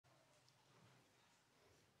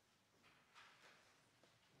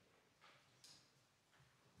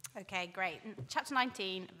Okay, great. Chapter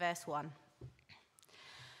 19, verse 1.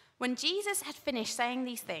 When Jesus had finished saying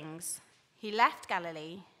these things, he left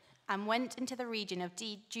Galilee and went into the region of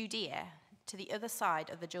Judea to the other side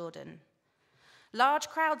of the Jordan. Large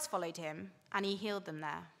crowds followed him, and he healed them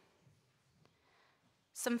there.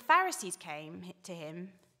 Some Pharisees came to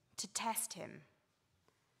him to test him.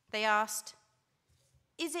 They asked,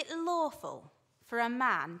 "Is it lawful for a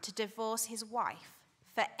man to divorce his wife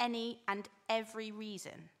for any and every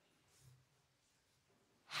reason?"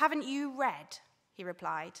 "Haven't you read," he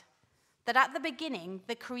replied, "that at the beginning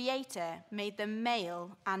the Creator made them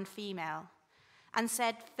male and female, and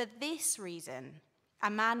said, 'For this reason a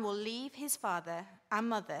man will leave his father and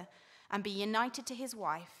mother and be united to his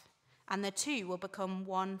wife, and the two will become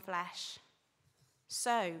one flesh.'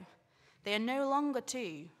 So they are no longer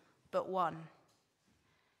two, but one.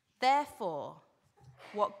 Therefore,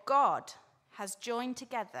 what God has joined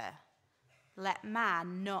together, let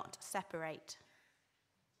man not separate."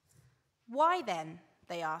 "Why then,"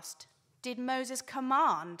 they asked, "did Moses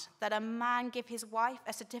command that a man give his wife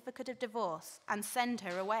a certificate of divorce and send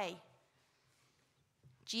her away?"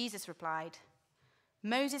 Jesus replied,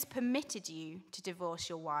 "Moses permitted you to divorce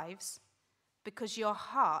your wives because your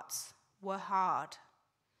hearts were hard.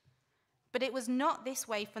 But it was not this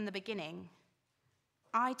way from the beginning.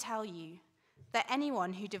 I tell you that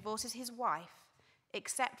anyone who divorces his wife,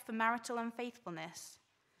 except for marital unfaithfulness,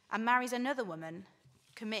 and marries another woman,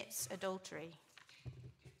 commits adultery."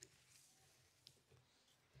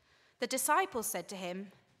 The disciples said to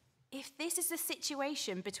him, "If this is the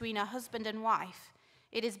situation between a husband and wife,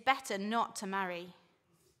 it is better not to marry."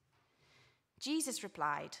 Jesus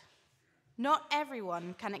replied, "Not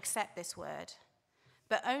everyone can accept this word,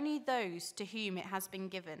 but only those to whom it has been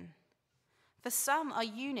given. For some are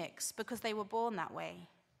eunuchs because they were born that way.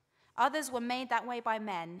 Others were made that way by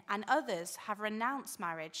men, and others have renounced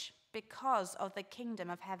marriage because of the kingdom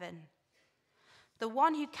of heaven. The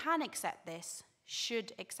one who can accept this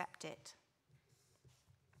should accept it."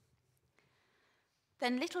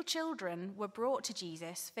 Then little children were brought to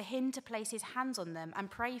Jesus for him to place his hands on them and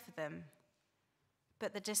pray for them.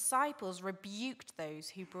 But the disciples rebuked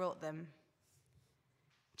those who brought them.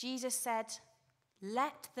 Jesus said,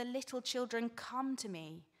 "Let the little children come to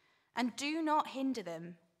me, and do not hinder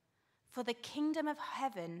them, for the kingdom of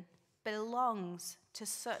heaven belongs to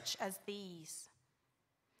such as these."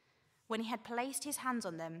 When he had placed his hands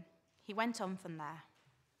on them, he went on from there.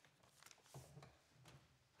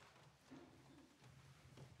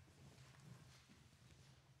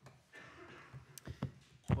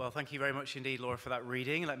 Well, thank you very much indeed, Laura, for that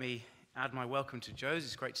reading. Let me add my welcome to Joe's.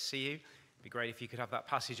 It's great to see you. It'd be great if you could have that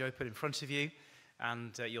passage open in front of you,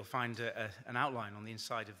 and you'll find an outline on the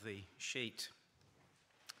inside of the sheet.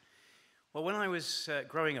 Well, when I was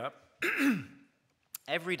growing up,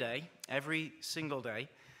 every day, every single day,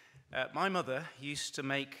 my mother used to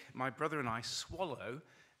make my brother and I swallow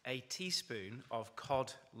a teaspoon of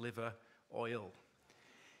cod liver oil.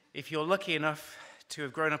 If you're lucky enough to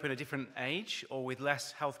have grown up in a different age or with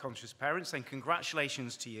less health-conscious parents, then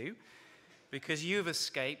congratulations to you, because you've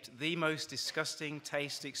escaped the most disgusting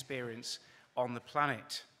taste experience on the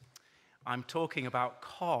planet. I'm talking about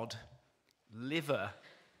cod liver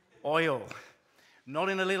oil. Not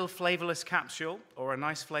in a little flavorless capsule or a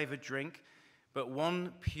nice flavored drink, but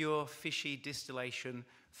one pure fishy distillation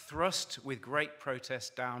thrust with great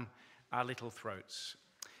protest down our little throats.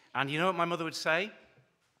 And you know what my mother would say?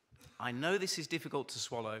 "I know this is difficult to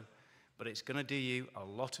swallow, but it's going to do you a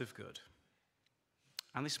lot of good."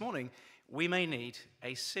 And this morning, we may need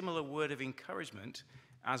a similar word of encouragement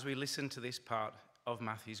as we listen to this part of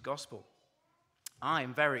Matthew's Gospel.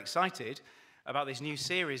 I'm very excited about this new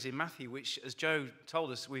series in Matthew, which, as Joe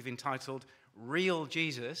told us, we've entitled Real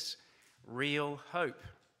Jesus, Real Hope.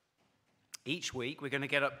 Each week, we're going to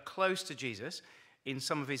get up close to Jesus in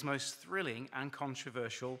some of his most thrilling and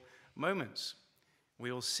controversial moments.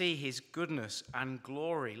 We will see his goodness and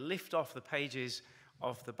glory lift off the pages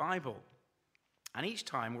of the Bible. And each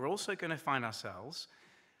time, we're also going to find ourselves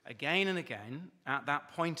again and again at that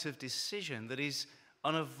point of decision that is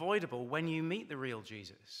unavoidable when you meet the real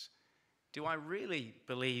Jesus. Do I really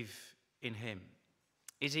believe in him?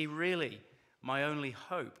 Is he really my only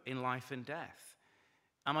hope in life and death?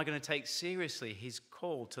 Am I going to take seriously his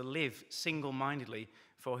call to live single-mindedly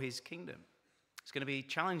for his kingdom? It's going to be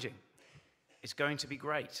challenging. It's going to be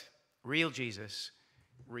great. Real Jesus,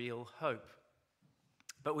 real hope.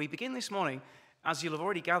 But we begin this morning, as you'll have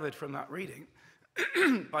already gathered from that reading,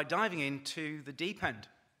 by diving into the deep end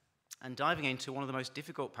and diving into one of the most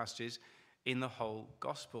difficult passages in the whole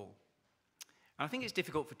gospel. And I think it's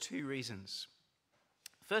difficult for two reasons.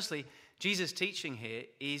 Firstly, Jesus' teaching here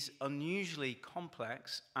is unusually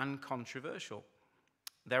complex and controversial.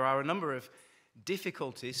 There are a number of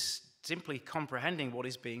difficulties simply comprehending what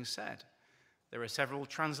is being said. There are several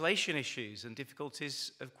translation issues and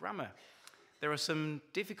difficulties of grammar. There are some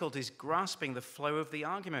difficulties grasping the flow of the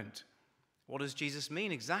argument. What does Jesus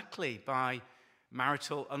mean exactly by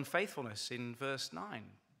marital unfaithfulness in verse 9?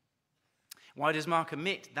 Why does Mark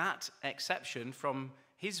omit that exception from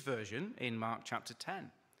his version in Mark chapter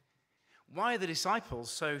 10? Why are the disciples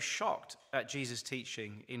so shocked at Jesus'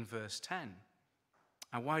 teaching in verse 10?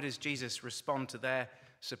 And why does Jesus respond to their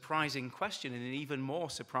surprising question in an even more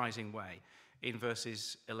surprising way in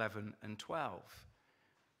verses 11 and 12?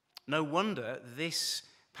 No wonder this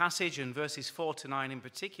passage and verses 4 to 9 in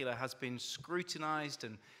particular has been scrutinized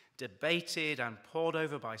and debated and pored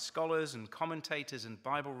over by scholars and commentators and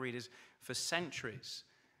Bible readers for centuries.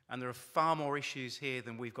 And there are far more issues here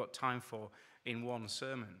than we've got time for in one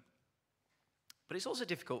sermon. But it's also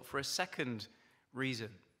difficult for a second reason.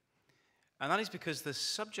 And that is because the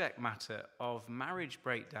subject matter of marriage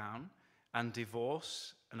breakdown and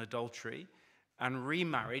divorce and adultery and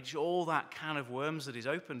remarriage, all that can of worms that is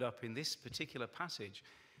opened up in this particular passage,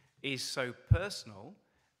 is so personal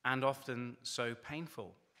and often so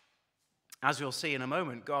painful. As we'll see in a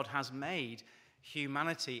moment, God has made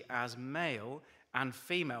humanity as male and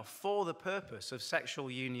female for the purpose of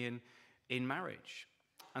sexual union in marriage.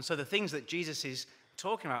 And so the things that Jesus is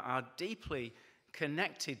talking about are deeply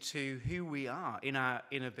connected to who we are in our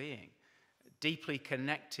inner being, deeply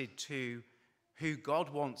connected to who God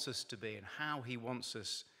wants us to be and how he wants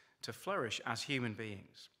us to flourish as human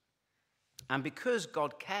beings. And because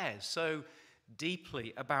God cares so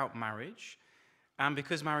deeply about marriage, and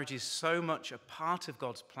because marriage is so much a part of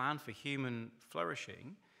God's plan for human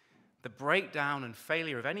flourishing, the breakdown and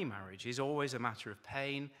failure of any marriage is always a matter of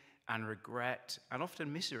pain and regret and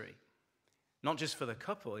often misery. Not just for the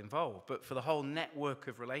couple involved, but for the whole network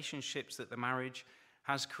of relationships that the marriage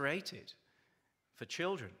has created. For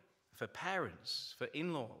children, for parents, for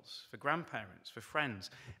in-laws, for grandparents, for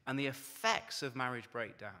friends. And the effects of marriage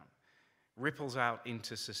breakdown ripples out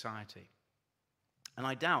into society. And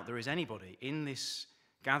I doubt there is anybody in this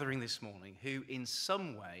gathering this morning who in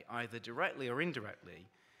some way, either directly or indirectly,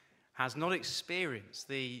 has not experienced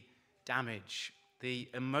the damage, the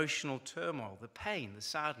emotional turmoil, the pain, the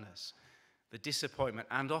sadness, the disappointment,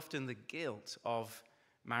 and often the guilt of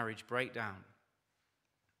marriage breakdown.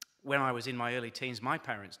 When I was in my early teens, my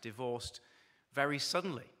parents divorced very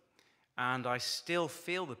suddenly, and I still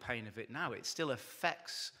feel the pain of it now. It still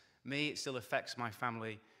affects me, it still affects my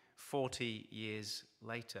family 40 years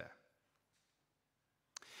later.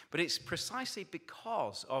 But it's precisely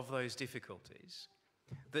because of those difficulties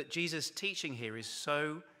that Jesus' teaching here is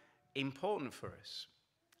so important for us,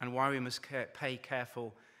 and why we must pay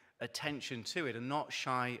careful attention to it and not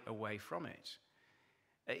shy away from it.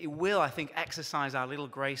 It will, I think, exercise our little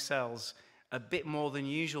grey cells a bit more than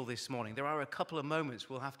usual this morning. There are a couple of moments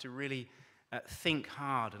we'll have to really think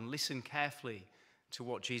hard and listen carefully to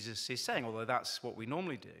what Jesus is saying, although that's what we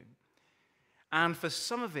normally do. And for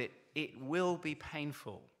some of it, it will be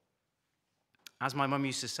painful. As my mum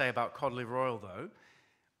used to say about cod liver oil, though,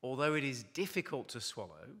 although it is difficult to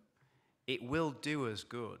swallow, it will do us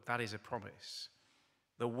good. That is a promise.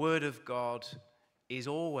 The Word of God is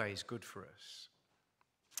always good for us.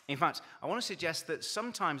 In fact, I want to suggest that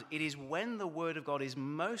sometimes it is when the Word of God is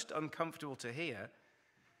most uncomfortable to hear,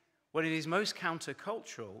 when it is most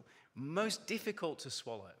countercultural, most difficult to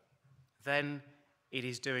swallow, then it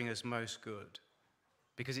is doing us most good.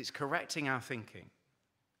 Because it's correcting our thinking.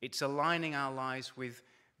 It's aligning our lives with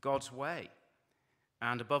God's way.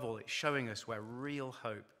 And above all, it's showing us where real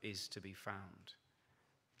hope is to be found.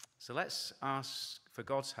 So let's ask for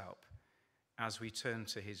God's help as we turn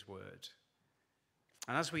to his word.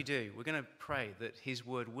 And as we do, we're going to pray that his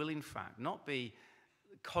word will in fact not be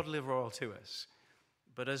cod liver oil to us,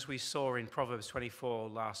 but as we saw in Proverbs 24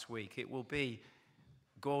 last week, it will be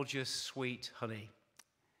gorgeous, sweet honey,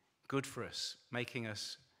 good for us, making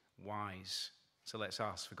us wise. So let's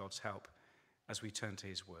ask for God's help as we turn to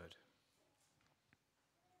his word.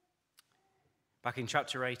 Back in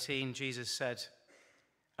chapter 18, Jesus said,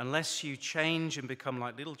 "Unless you change and become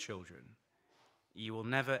like little children, you will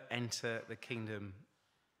never enter the kingdom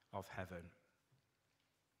of heaven."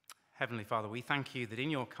 Heavenly Father, we thank you that in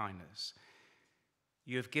your kindness,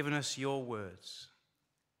 you have given us your words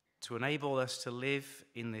to enable us to live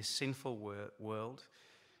in this sinful world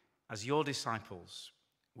as your disciples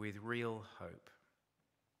with real hope.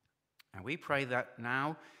 And we pray that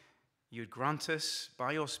now you'd grant us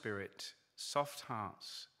by your Spirit soft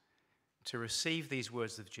hearts to receive these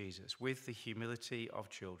words of Jesus with the humility of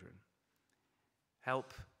children.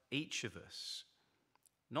 help each of us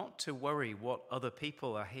not to worry what other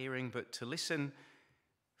people are hearing, but to listen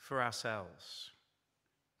for ourselves,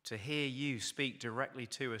 to hear you speak directly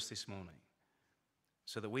to us this morning,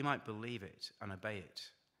 so that we might believe it and obey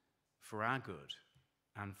it for our good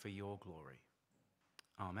and for your glory.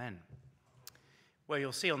 Amen. Well,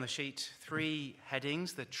 you'll see on the sheet 3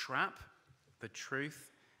 headings: the trap, the truth,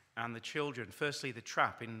 and the children. Firstly, the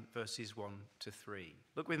trap in verses 1 to 3.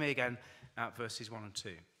 Look with me again at verses 1 and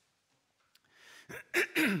 2.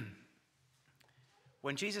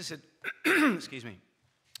 When Jesus had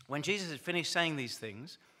When Jesus had finished saying these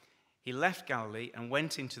things, he left Galilee and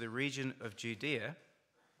went into the region of Judea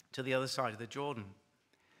to the other side of the Jordan.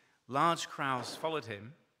 Large crowds followed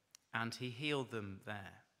him, and he healed them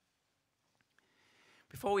there.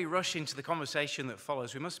 Before we rush into the conversation that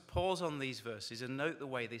follows, we must pause on these verses and note the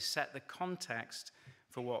way they set the context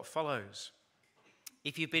for what follows.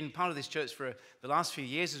 If you've been part of this church for the last few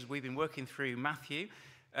years as we've been working through Matthew,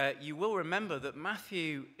 you will remember that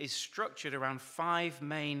Matthew is structured around 5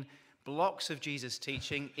 main blocks of Jesus'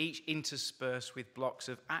 teaching, each interspersed with blocks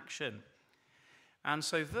of action. And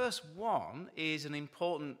so verse 1 is an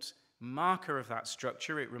important marker of that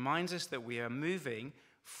structure. It reminds us that we are moving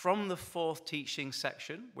from the 4th teaching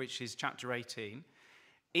section, which is chapter 18,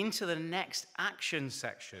 into the next action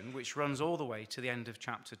section, which runs all the way to the end of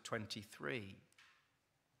chapter 23.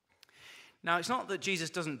 Now, it's not that Jesus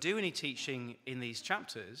doesn't do any teaching in these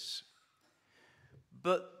chapters,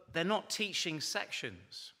 but they're not teaching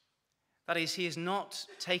sections. That is, he is not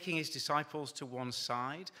taking his disciples to one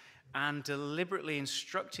side and deliberately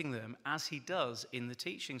instructing them as he does in the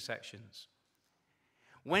teaching sections.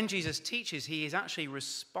 When Jesus teaches, he is actually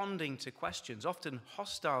responding to questions, often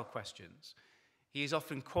hostile questions. He is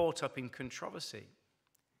often caught up in controversy.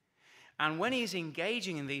 And when he is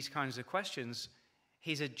engaging in these kinds of questions,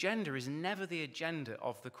 his agenda is never the agenda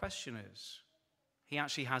of the questioners. He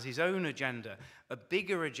actually has his own agenda, a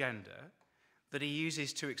bigger agenda that he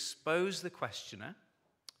uses to expose the questioner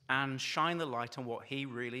and shine the light on what he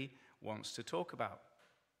really wants to talk about.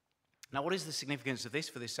 Now, what is the significance of this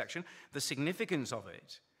for this section? The significance of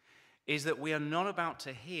it is that we are not about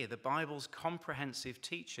to hear the Bible's comprehensive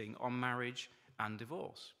teaching on marriage and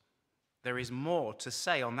divorce. There is more to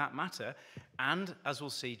say on that matter, and as we'll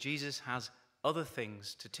see, Jesus has other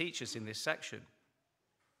things to teach us in this section.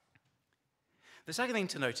 The second thing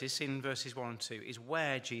to notice in verses 1 and 2 is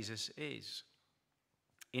where Jesus is.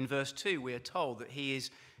 In verse 2, we are told that he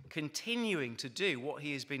is continuing to do what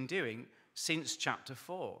he has been doing since chapter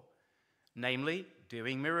 4, namely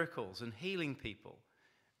doing miracles and healing people,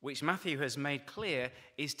 which Matthew has made clear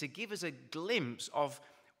is to give us a glimpse of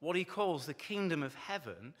what he calls the kingdom of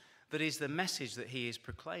heaven, that is the message that he is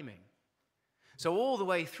proclaiming. So all the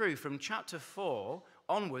way through from chapter 4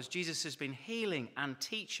 onwards, Jesus has been healing and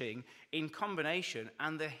teaching in combination,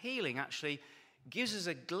 and the healing actually gives us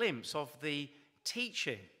a glimpse of the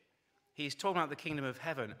teaching. He's talking about the kingdom of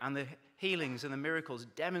heaven, and the healings and the miracles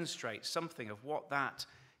demonstrate something of what that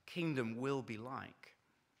kingdom will be like.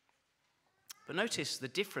 But notice the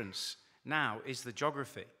difference now is the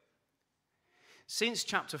geography. Since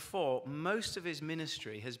chapter 4, most of his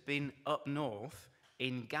ministry has been up north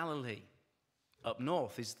in Galilee. Up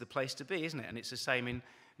north is the place to be, isn't it? And it's the same in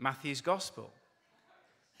Matthew's gospel.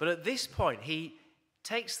 But at this point, he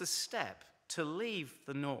takes the step to leave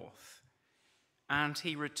the north, and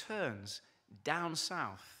he returns down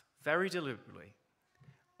south very deliberately,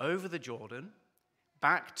 over the Jordan,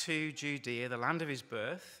 back to Judea, the land of his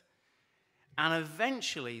birth, and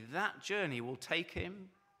eventually that journey will take him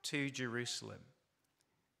to Jerusalem.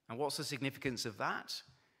 And what's the significance of that?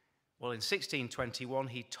 Well, in 1621,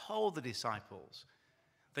 he told the disciples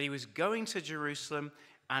that he was going to Jerusalem,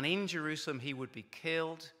 and in Jerusalem he would be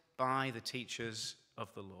killed by the teachers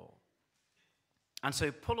of the law. And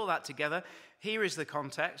so put all that together. Here is the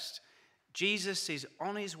context. Jesus is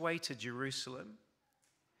on his way to Jerusalem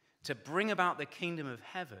to bring about the kingdom of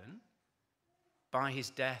heaven by his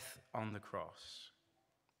death on the cross.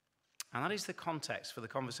 And that is the context for the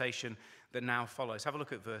conversation that now follows. Have a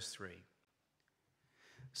look at verse 3.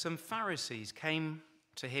 Some Pharisees came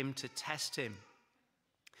to him to test him.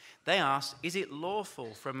 They asked, "Is it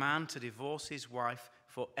lawful for a man to divorce his wife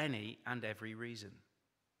for any and every reason?"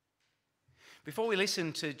 Before we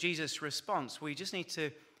listen to Jesus' response, we just need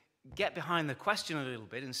to get behind the question a little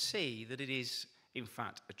bit and see that it is, in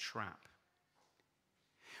fact, a trap.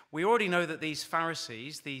 We already know that these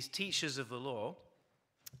Pharisees, these teachers of the law,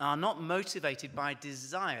 are not motivated by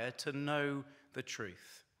desire to know the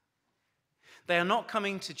truth. They are not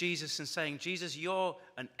coming to Jesus and saying, "Jesus, you're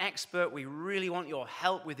an expert. We really want your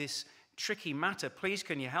help with this tricky matter. Please,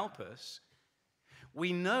 can you help us?"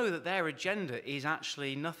 we know that their agenda is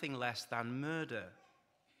actually nothing less than murder.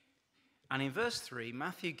 And in verse 3,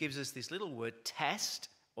 Matthew gives us this little word, test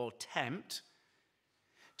or tempt,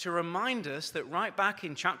 to remind us that right back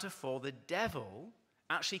in chapter 4, the devil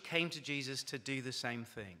actually came to Jesus to do the same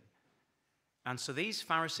thing. And so these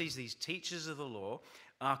Pharisees, these teachers of the law,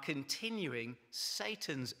 are continuing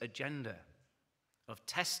Satan's agenda of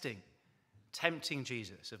testing, tempting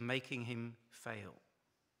Jesus, of making him fail.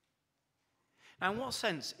 Now, in what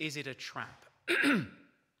sense is it a trap?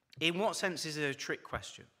 In what sense is it a trick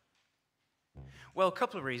question? Well, a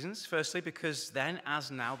couple of reasons. Firstly, because then,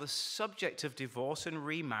 as now, the subject of divorce and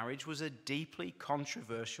remarriage was a deeply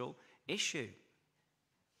controversial issue.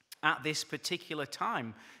 At this particular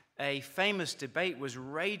time, a famous debate was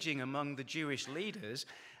raging among the Jewish leaders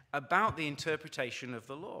about the interpretation of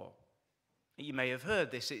the law. You may have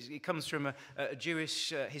heard this. It comes from a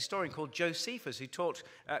Jewish historian called Josephus, who talked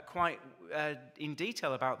quite in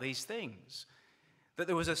detail about these things. That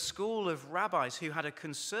there was a school of rabbis who had a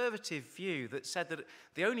conservative view that said that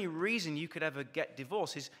the only reason you could ever get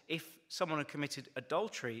divorced is if someone had committed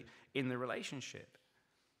adultery in the relationship.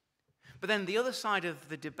 But then the other side of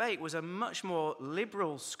the debate was a much more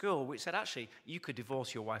liberal school which said, actually, you could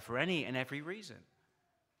divorce your wife for any and every reason.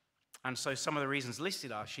 And so some of the reasons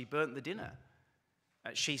listed are she burnt the dinner,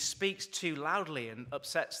 she speaks too loudly and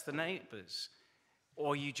upsets the neighbors,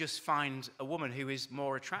 or you just find a woman who is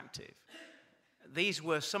more attractive. These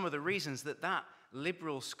were some of the reasons that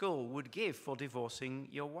liberal school would give for divorcing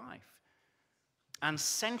your wife. And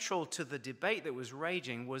central to the debate that was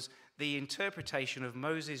raging was the interpretation of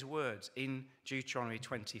Moses' words in Deuteronomy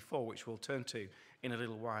 24, which we'll turn to in a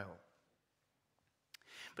little while.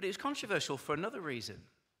 But it was controversial for another reason.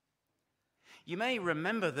 You may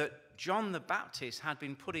remember that John the Baptist had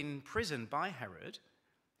been put in prison by Herod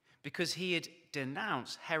because he had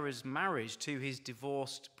denounced Herod's marriage to his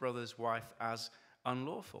divorced brother's wife as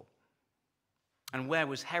unlawful. And where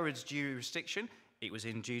was Herod's jurisdiction? It was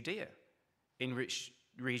in Judea, in which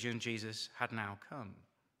region Jesus had now come.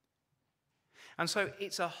 And so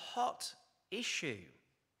it's a hot issue.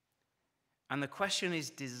 And the question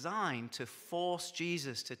is designed to force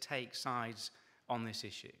Jesus to take sides on this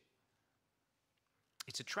issue.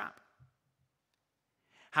 It's a trap.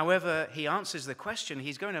 However he answers the question,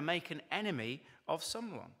 he's going to make an enemy of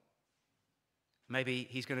someone. Maybe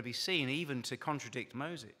he's going to be seen even to contradict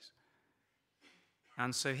Moses.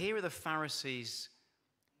 And so here are the Pharisees,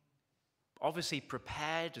 obviously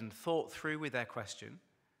prepared and thought through with their question,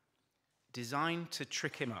 designed to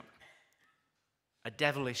trick him up. A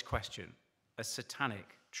devilish question, a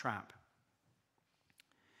satanic trap.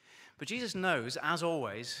 But Jesus knows, as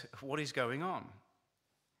always, what is going on.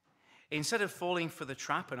 Instead of falling for the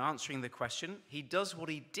trap and answering the question, he does what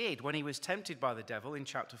he did when he was tempted by the devil in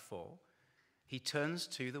chapter 4. He turns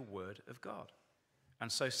to the word of God.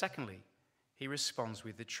 And so, secondly, he responds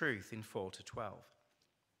with the truth in 4 to 12.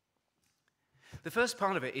 The first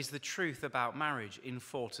part of it is the truth about marriage in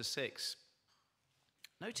 4 to 6.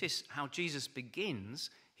 Notice how Jesus begins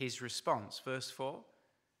his response. Verse 4,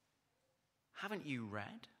 haven't you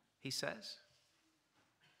read, he says.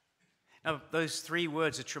 Now, those three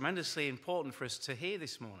words are tremendously important for us to hear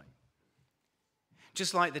this morning.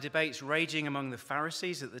 Just like the debates raging among the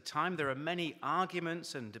Pharisees at the time, there are many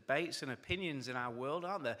arguments and debates and opinions in our world,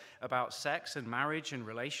 aren't there, about sex and marriage and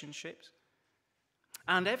relationships.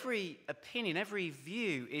 And every opinion, every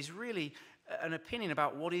view is really an opinion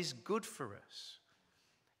about what is good for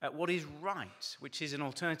us, what is right, which is an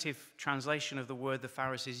alternative translation of the word the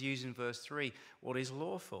Pharisees use in verse 3, what is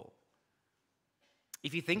lawful.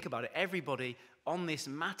 If you think about it, everybody on this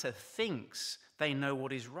matter thinks they know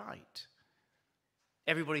what is right.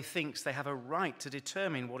 Everybody thinks they have a right to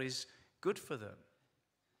determine what is good for them.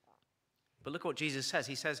 But look what Jesus says.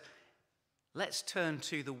 He says, let's turn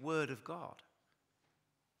to the word of God.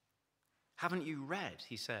 Haven't you read,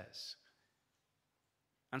 he says.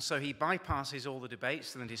 And so he bypasses all the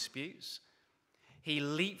debates and the disputes. He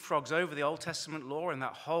leapfrogs over the Old Testament law and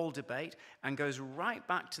that whole debate and goes right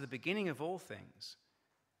back to the beginning of all things,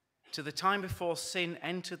 to the time before sin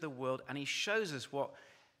entered the world, and he shows us what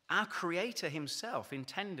our Creator himself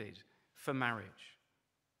intended for marriage.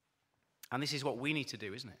 And this is what we need to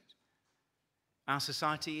do, isn't it? Our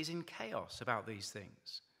society is in chaos about these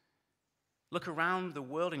things. Look around the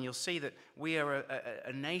world and you'll see that we are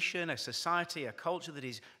a nation, a society, a culture that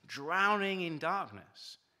is drowning in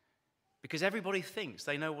darkness because everybody thinks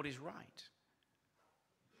they know what is right.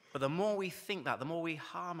 But the more we think that, the more we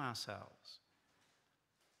harm ourselves.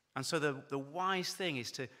 And so the wise thing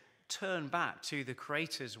is to turn back to the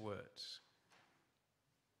Creator's words.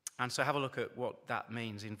 And so have a look at what that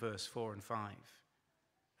means in verse 4 and 5.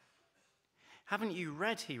 "Haven't you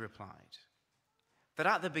read," he replied, "that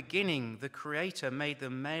at the beginning the Creator made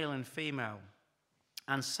them male and female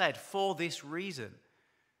and said, 'For this reason,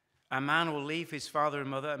 a man will leave his father and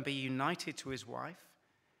mother and be united to his wife,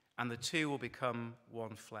 and the two will become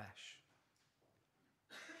one flesh.'"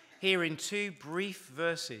 Here in 2 brief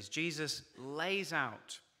verses, Jesus lays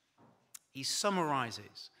out, he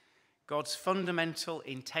summarizes God's fundamental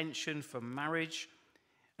intention for marriage.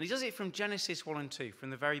 And he does it from Genesis 1 and 2, from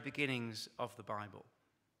the very beginnings of the Bible.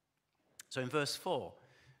 So in verse 4,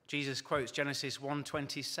 Jesus quotes Genesis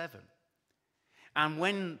 1:27. And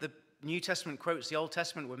when the New Testament quotes the Old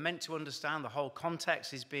Testament, we're meant to understand the whole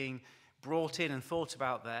context is being brought in and thought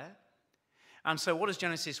about there. And so what does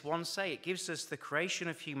Genesis 1 say? It gives us the creation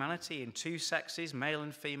of humanity in 2 sexes, male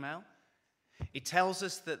and female. It tells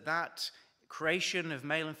us that that creation of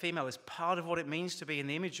male and female is part of what it means to be in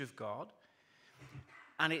the image of God.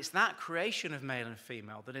 And it's that creation of male and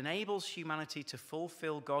female that enables humanity to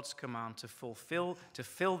fulfill God's command to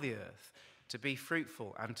fill the earth, to be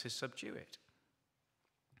fruitful and to subdue it.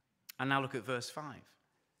 And now look at verse 5.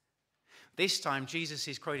 This time Jesus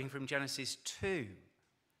is quoting from Genesis 2,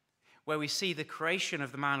 where we see the creation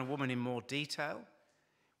of the man and woman in more detail.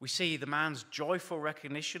 We see the man's joyful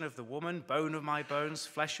recognition of the woman, bone of my bones,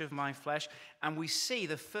 flesh of my flesh, and we see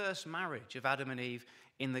the first marriage of Adam and Eve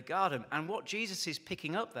in the garden. And what Jesus is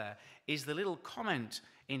picking up there is the little comment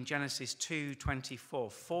in Genesis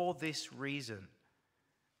 2:24. "For this reason,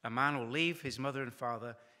 a man will leave his mother and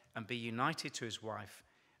father and be united to his wife,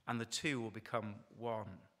 and the two will become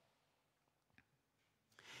one."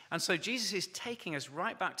 And so Jesus is taking us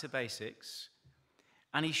right back to basics,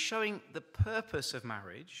 and he's showing the purpose of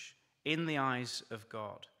marriage in the eyes of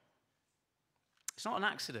God. It's not an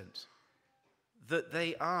accident that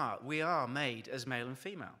we are made as male and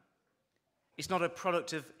female. It's not a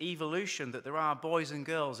product of evolution that there are boys and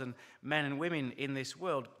girls and men and women in this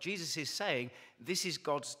world. Jesus is saying this is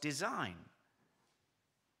God's design.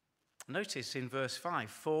 Notice in verse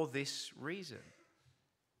 5, "For this reason."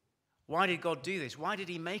 Why did God do this? Why did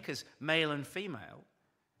he make us male and female?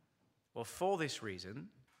 Well, for this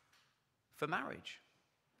reason, for marriage,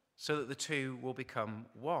 so that the two will become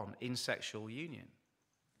one in sexual union.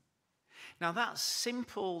 Now, that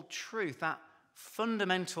simple truth, that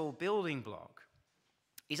fundamental building block,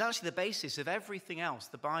 is actually the basis of everything else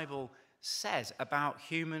the Bible says about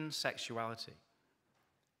human sexuality.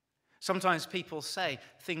 Sometimes people say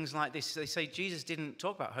things like this. They say Jesus didn't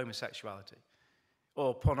talk about homosexuality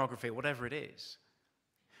or pornography or whatever it is.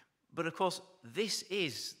 But of course, this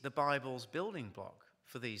is the Bible's building block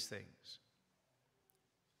for these things.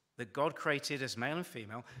 That God created as male and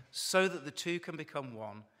female so that the two can become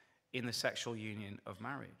one in the sexual union of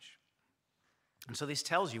marriage. And so this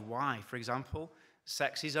tells you why, for example,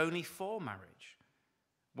 sex is only for marriage.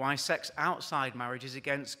 Why sex outside marriage is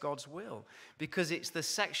against God's will. Because it's the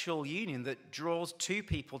sexual union that draws two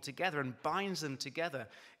people together and binds them together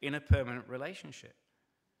in a permanent relationship.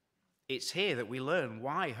 It's here that we learn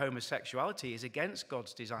why homosexuality is against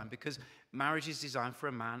God's design, because marriage is designed for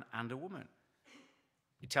a man and a woman.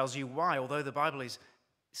 It tells you why, although the Bible is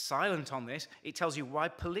silent on this, it tells you why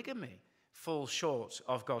polygamy falls short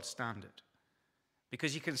of God's standard.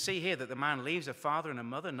 Because you can see here that the man leaves a father and a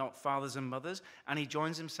mother, not fathers and mothers, and he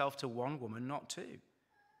joins himself to one woman, not two.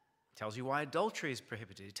 It tells you why adultery is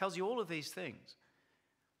prohibited. It tells you all of these things.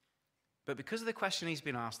 But because of the question he's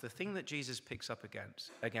been asked, the thing that Jesus picks up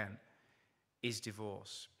again is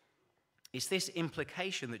divorce. It's this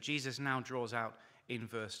implication that Jesus now draws out in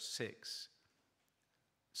verse 6.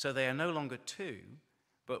 So they are no longer two,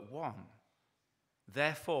 but one.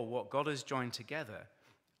 Therefore, what God has joined together,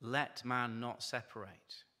 let man not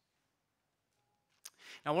separate.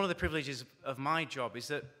 Now, one of the privileges of my job is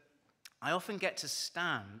that I often get to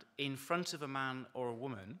stand in front of a man or a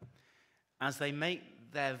woman as they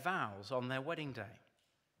make their vows on their wedding day.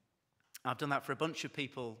 I've done that for a bunch of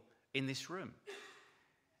people in this room.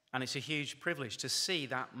 And it's a huge privilege to see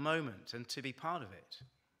that moment and to be part of it.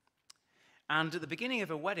 And at the beginning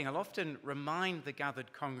of a wedding, I'll often remind the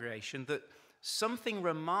gathered congregation that something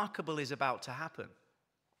remarkable is about to happen.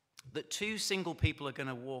 That two single people are going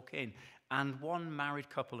to walk in and one married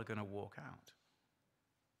couple are going to walk out.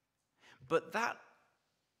 But that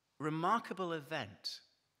remarkable event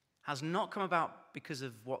has not come about because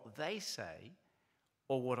of what they say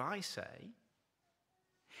or what I say.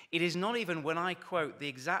 It is not even when I quote the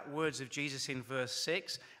exact words of Jesus in verse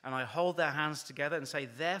 6 and I hold their hands together and say,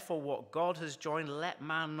 therefore what God has joined, let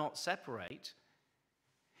man not separate.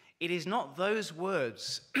 It is not those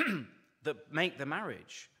words that make the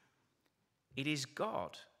marriage. It is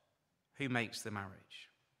God who makes the marriage.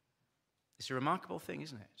 It's a remarkable thing,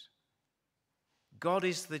 isn't it? God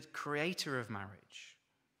is the creator of marriage.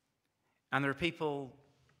 And there are people,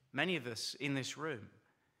 many of us in this room,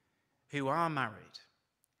 who are married.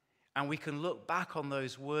 And we can look back on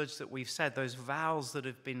those words that we've said, those vows that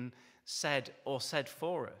have been said or said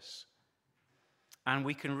for us. And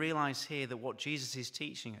we can realize here that what Jesus is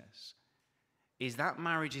teaching us is that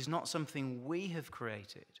marriage is not something we have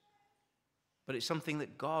created, but it's something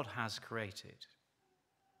that God has created.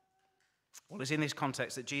 Well, it's in this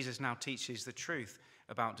context that Jesus now teaches the truth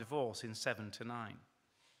about divorce in 7-9.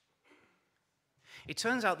 It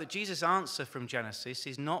turns out that Jesus' answer from Genesis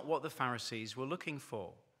is not what the Pharisees were looking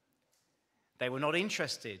for. They were not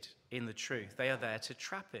interested in the truth. They are there to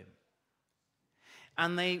trap him.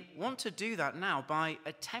 And they want to do that now by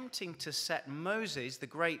attempting to set Moses, the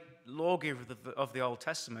great lawgiver of the Old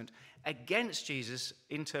Testament, against Jesus'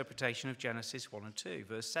 interpretation of Genesis 1 and 2,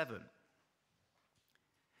 verse 7.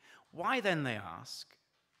 Why then, they ask,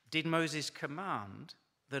 did Moses command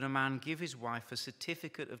that a man give his wife a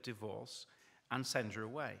certificate of divorce and send her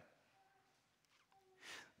away?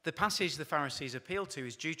 The passage the Pharisees appeal to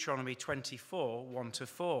is Deuteronomy 24,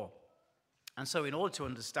 1-4. And so in order to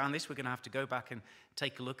understand this, we're going to have to go back and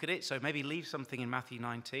take a look at it. So maybe leave something in Matthew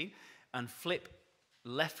 19 and flip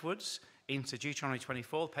leftwards into Deuteronomy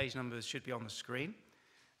 24. The page numbers should be on the screen.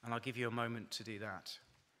 And I'll give you a moment to do that.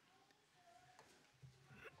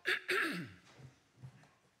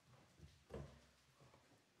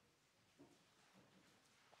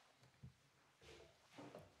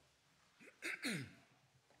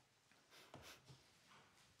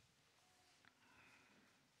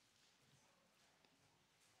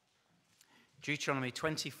 Deuteronomy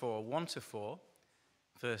 24, 1-4,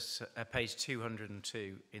 page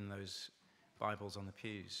 202 in those Bibles on the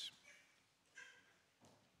pews.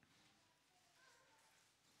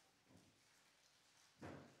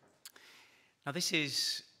 Now, this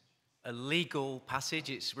is a legal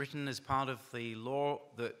passage. It's written as part of the law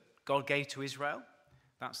that God gave to Israel.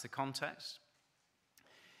 That's the context.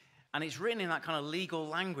 And it's written in that kind of legal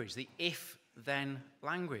language, the if-then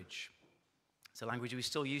language. It's a language we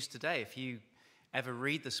still use today. If you ever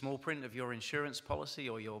read the small print of your insurance policy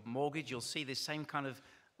or your mortgage, you'll see this same kind of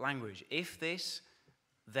language. If this,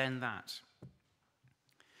 then that.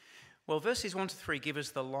 Well, verses 1-3 give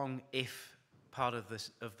us the long if part of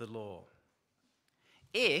the law.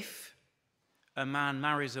 If a man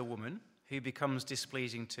marries a woman who becomes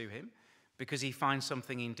displeasing to him because he finds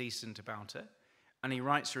something indecent about her, and he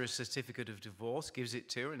writes her a certificate of divorce, gives it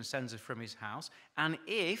to her and sends her from his house, and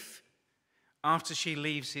if after she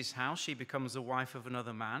leaves his house, she becomes the wife of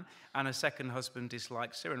another man, and her second husband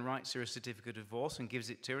dislikes her and writes her a certificate of divorce and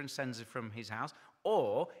gives it to her and sends her from his house,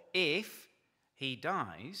 or if he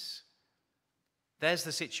dies, there's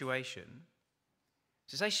the situation.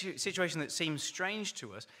 It's a situation that seems strange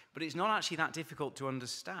to us, but it's not actually that difficult to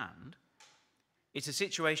understand. It's a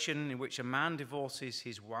situation in which a man divorces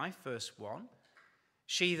his wife, verse 1.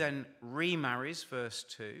 She then remarries, verse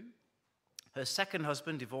 2. Her second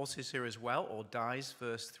husband divorces her as well, or dies,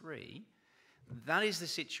 verse 3. That is the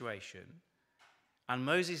situation. And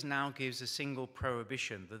Moses now gives a single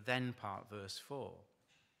prohibition, the then part, verse 4.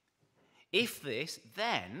 If this,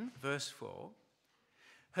 then, verse 4,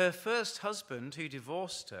 her first husband who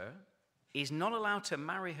divorced her is not allowed to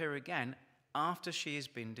marry her again after she has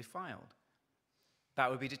been defiled. That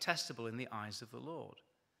would be detestable in the eyes of the Lord.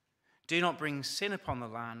 Do not bring sin upon the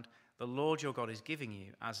land the Lord your God is giving you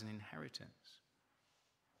as an inheritance.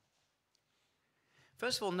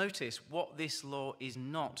 First of all, notice what this law is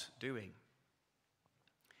not doing.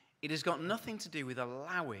 It has got nothing to do with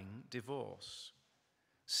allowing divorce,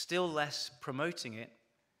 still less promoting it,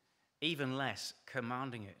 even less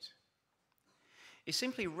commanding it. It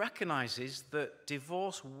simply recognizes that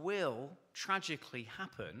divorce will tragically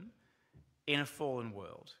happen in a fallen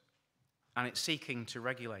world, and it's seeking to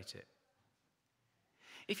regulate it.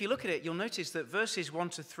 If you look at it, you'll notice that verses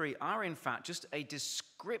 1-3 are in fact just a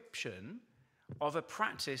description of a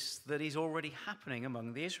practice that is already happening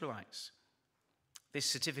among the Israelites. This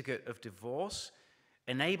certificate of divorce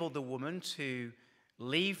enabled the woman to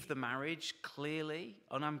leave the marriage clearly,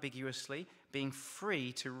 unambiguously, being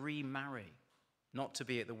free to remarry, not to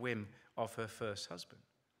be at the whim of her first husband.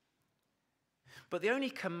 But the only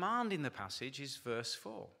command in the passage is verse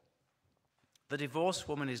 4. The divorced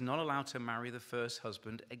woman is not allowed to marry the first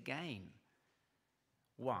husband again.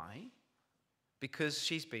 Why? Because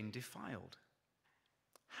she's been defiled.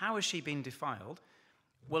 How has she been defiled?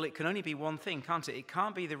 Well, it can only be one thing, can't it? It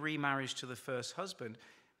can't be the remarriage to the first husband,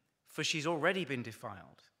 for she's already been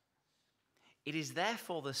defiled. It is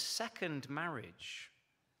therefore the second marriage,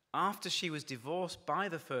 after she was divorced by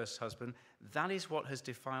the first husband, that is what has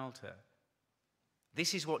defiled her.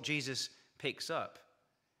 This is what Jesus picks up.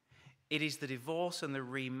 It is the divorce and the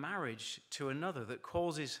remarriage to another that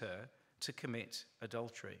causes her to commit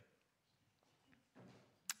adultery.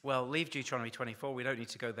 Well, leave Deuteronomy 24. We don't need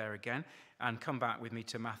to go there again. And come back with me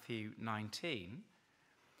to Matthew 19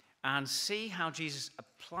 and see how Jesus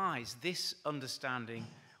applies this understanding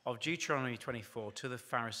of Deuteronomy 24 to the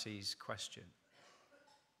Pharisees' question.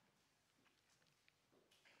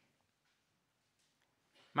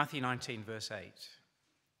 Matthew 19, verse 8.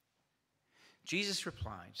 Jesus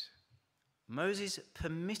replied, Moses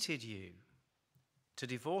permitted you to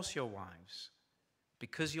divorce your wives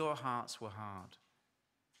because your hearts were hard.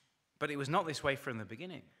 But it was not this way from the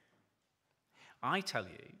beginning. I tell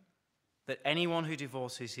you that anyone who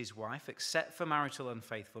divorces his wife except for marital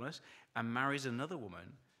unfaithfulness and marries another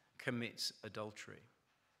woman commits adultery.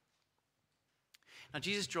 Now,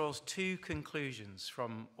 Jesus draws two conclusions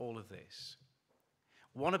from all of this.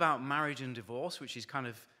 One about marriage and divorce, which is kind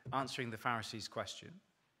of answering the Pharisees' question,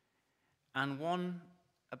 and one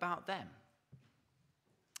about them,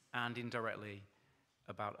 and indirectly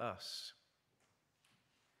about us.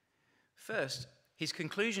 First, his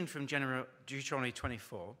conclusion from Deuteronomy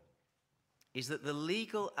 24 is that the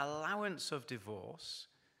legal allowance of divorce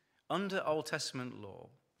under Old Testament law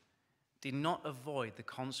did not avoid the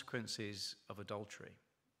consequences of adultery.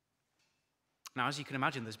 Now, as you can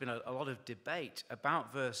imagine, there's been a lot of debate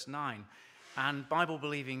about verse 9, and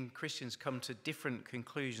Bible-believing Christians come to different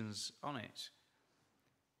conclusions on it.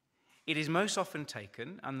 It is most often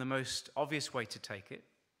taken, and the most obvious way to take it,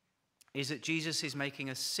 is that Jesus is making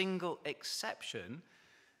a single exception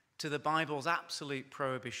to the Bible's absolute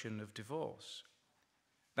prohibition of divorce.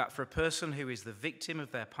 That for a person who is the victim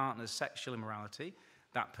of their partner's sexual immorality,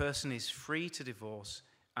 that person is free to divorce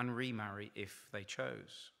and remarry if they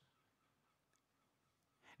chose.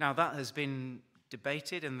 Now, that has been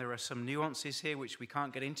debated, and there are some nuances here which we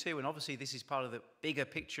can't get into, and obviously this is part of the bigger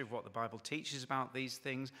picture of what the Bible teaches about these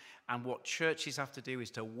things, and what churches have to do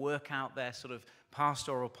is to work out their sort of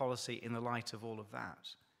pastoral policy in the light of all of that.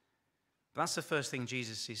 That's the first thing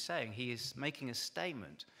Jesus is saying. He is making a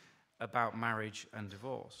statement about marriage and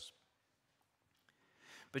divorce.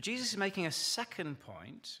 But Jesus is making a second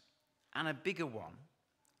point, and a bigger one,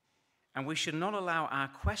 and we should not allow our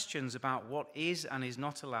questions about what is and is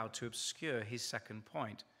not allowed to obscure his second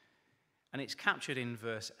point. And it's captured in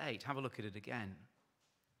verse 8. Have a look at it again.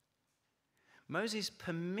 Moses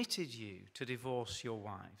permitted you to divorce your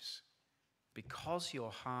wives because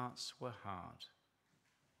your hearts were hard.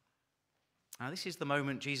 Now, this is the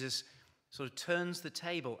moment Jesus sort of turns the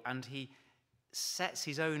table and he sets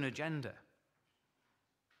his own agenda.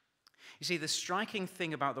 You see, the striking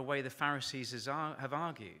thing about the way the Pharisees have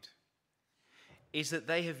argued is that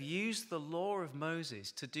they have used the law of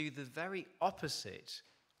Moses to do the very opposite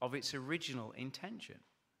of its original intention.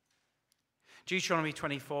 Deuteronomy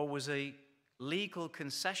 24 was a legal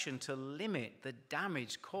concession to limit the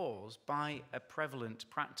damage caused by a prevalent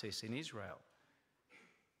practice in Israel.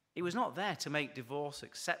 It was not there to make divorce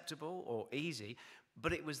acceptable or easy,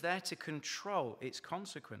 but it was there to control its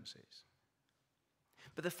consequences.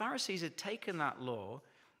 But the Pharisees had taken that law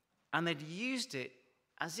and they'd used it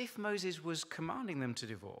as if Moses was commanding them to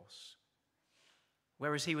divorce,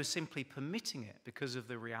 whereas he was simply permitting it because of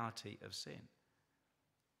the reality of sin.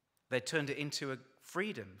 They turned it into a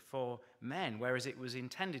freedom for men, whereas it was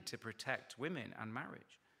intended to protect women and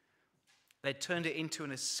marriage. They turned it into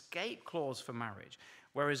an escape clause for marriage,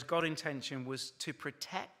 whereas God's intention was to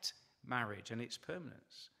protect marriage and its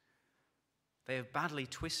permanence. They have badly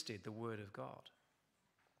twisted the word of God.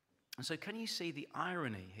 And so can you see the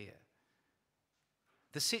irony here?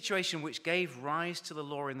 The situation which gave rise to the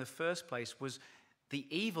law in the first place was the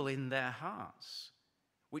evil in their hearts,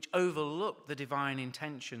 which overlooked the divine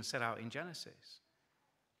intention set out in Genesis.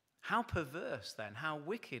 How perverse then, how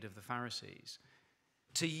wicked of the Pharisees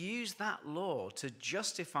to use that law to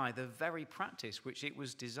justify the very practice which it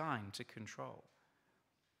was designed to control.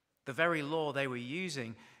 The very law they were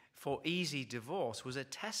using for easy divorce was a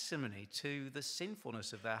testimony to the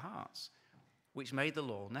sinfulness of their hearts, which made the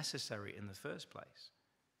law necessary in the first place.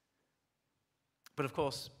 But of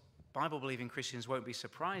course, Bible-believing Christians won't be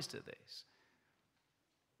surprised at this,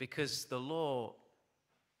 because the law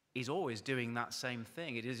is always doing that same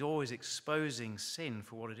thing. It is always exposing sin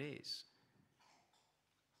for what it is.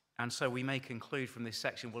 And so we may conclude from this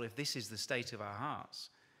section, well, if this is the state of our hearts,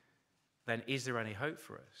 then is there any hope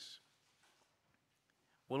for us?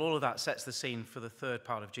 Well, all of that sets the scene for the third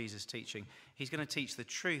part of Jesus' teaching. He's going to teach the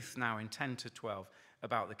truth now in 10 to 12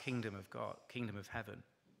 about the kingdom of God, kingdom of heaven.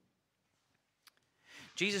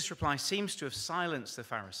 Jesus' reply seems to have silenced the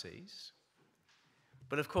Pharisees,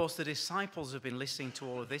 But of course, the disciples have been listening to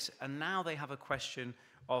all of this, and now they have a question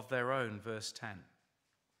of their own, verse 10.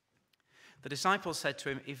 The disciples said to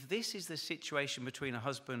him, "If this is the situation between a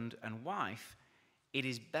husband and wife, it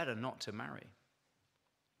is better not to marry."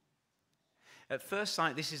 At first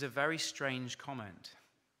sight, this is a very strange comment.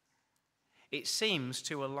 It seems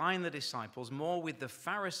to align the disciples more with the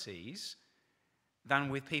Pharisees than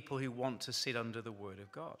with people who want to sit under the word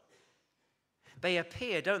of God. They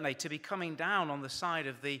appear, don't they, to be coming down on the side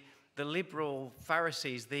of the liberal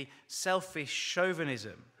Pharisees, the selfish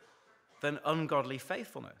chauvinism, than ungodly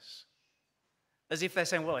faithfulness. As if they're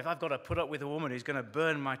saying, well, if I've got to put up with a woman who's going to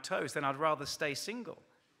burn my toast, then I'd rather stay single.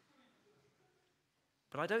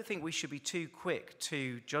 But I don't think we should be too quick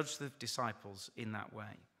to judge the disciples in that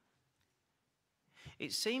way.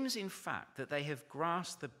 It seems, in fact, that they have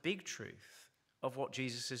grasped the big truth of what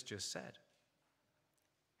Jesus has just said.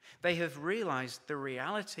 They have realized the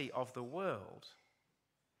reality of the world,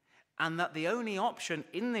 and that the only option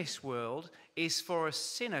in this world is for a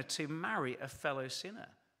sinner to marry a fellow sinner.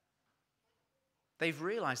 They've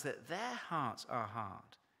realized that their hearts are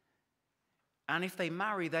hard. And if they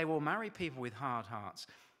marry, they will marry people with hard hearts.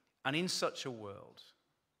 And in such a world,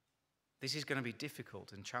 this is going to be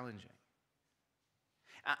difficult and challenging.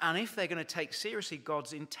 And if they're going to take seriously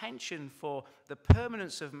God's intention for the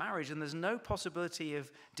permanence of marriage, and there's no possibility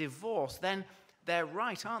of divorce, then they're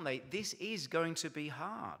right, aren't they? This is going to be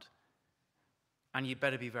hard. And you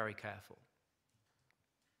better be very careful.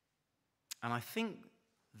 And I think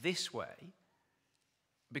this way,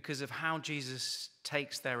 because of how Jesus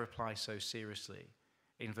takes their reply so seriously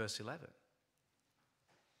in verse 11.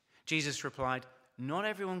 Jesus replied, "Not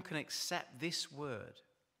everyone can accept this word,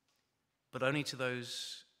 but only to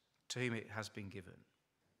those to whom it has been given."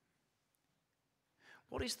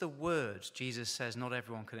 What is the word Jesus says not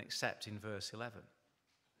everyone can accept in verse 11?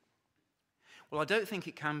 Well, I don't think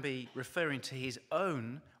it can be referring to his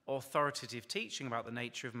own authoritative teaching about the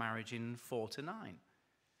nature of marriage in 4-9.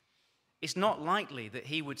 It's not likely that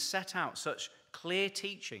he would set out such clear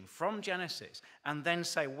teaching from Genesis and then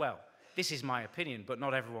say, well, this is my opinion, but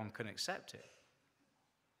not everyone can accept it.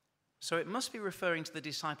 So it must be referring to the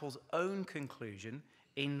disciples' own conclusion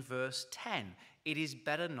in verse 10. It is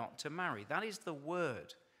better not to marry. That is the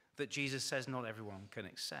word that Jesus says not everyone can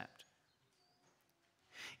accept.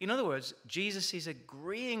 In other words, Jesus is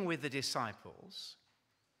agreeing with the disciples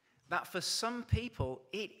that for some people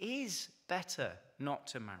it is better not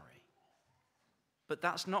to marry. But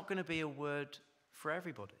that's not going to be a word for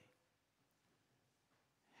everybody.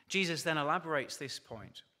 Jesus then elaborates this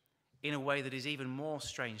point in a way that is even more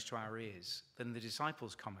strange to our ears than the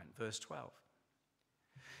disciples' comment, verse 12.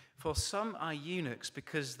 "For some are eunuchs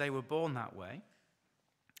because they were born that way,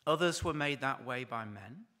 others were made that way by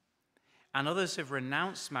men, and others have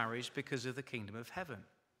renounced marriage because of the kingdom of heaven.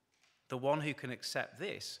 The one who can accept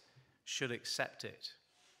this should accept it."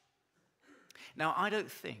 Now, I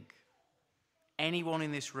don't think anyone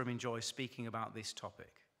in this room enjoys speaking about this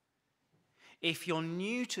topic. If you're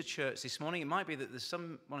new to church this morning, it might be that there's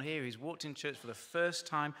someone here who's walked in church for the first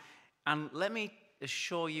time, and let me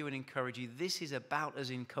assure you and encourage you, this is about as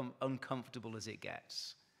uncomfortable as it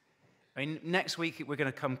gets. I mean, next week we're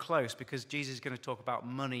going to come close because Jesus is going to talk about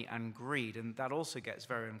money and greed, and that also gets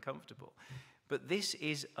very uncomfortable. But this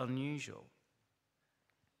is unusual.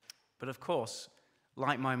 But of course,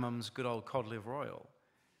 like my mum's good old cod liver oil,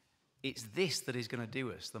 it's this that is going to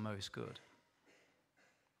do us the most good.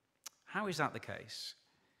 How is that the case?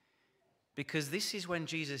 Because this is when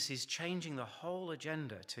Jesus is changing the whole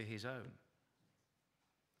agenda to his own.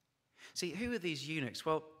 See, who are these eunuchs?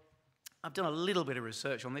 Well, I've done a little bit of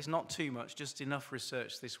research on this, not too much, just enough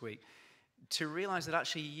research this week, to realize that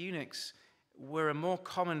actually eunuchs were a more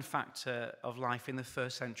common factor of life in the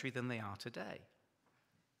first century than they are today.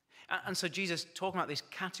 And so Jesus talking about this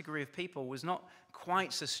category of people was not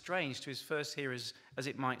quite so strange to his first hearers as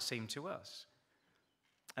it might seem to us.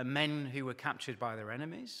 Men who were captured by their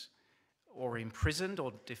enemies, or imprisoned,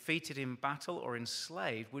 or defeated in battle, or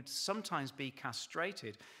enslaved, would sometimes be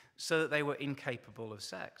castrated so that they were incapable of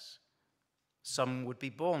sex. Some would be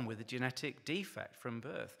born with a genetic defect from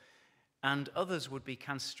birth, and others would be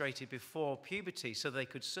castrated before puberty so they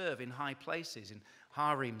could serve in high places, in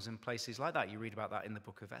harems and places like that. You read about that in the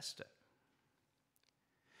book of Esther.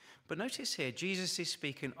 But notice here, Jesus is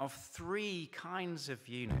speaking of three kinds of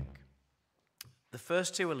eunuch. The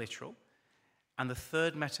first two are literal, and the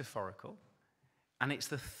third metaphorical, and it's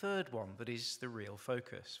the third one that is the real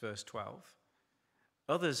focus, verse 12.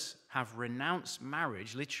 Others have renounced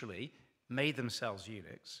marriage, literally made themselves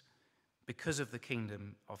eunuchs, because of the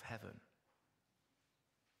kingdom of heaven.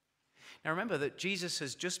 Now remember that Jesus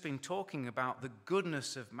has just been talking about the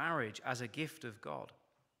goodness of marriage as a gift of God,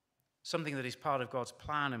 something that is part of God's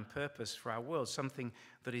plan and purpose for our world, something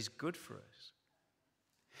that is good for us.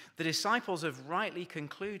 The disciples have rightly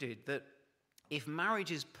concluded that if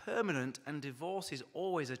marriage is permanent and divorce is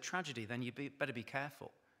always a tragedy, then you better be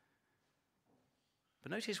careful.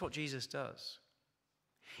 But notice what Jesus does.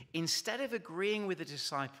 Instead of agreeing with the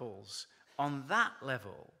disciples on that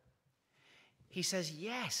level, he says,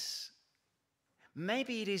 yes,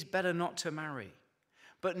 maybe it is better not to marry,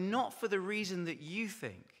 but not for the reason that you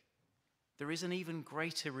think. There is an even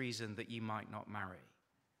greater reason that you might not marry.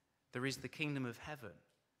 There is the kingdom of heaven.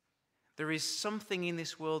 There is something in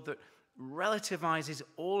this world that relativizes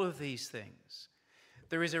all of these things.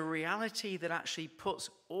 There is a reality that actually puts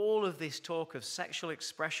all of this talk of sexual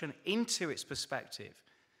expression into its perspective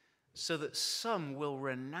so that some will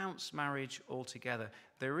renounce marriage altogether.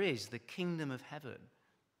 There is the kingdom of heaven.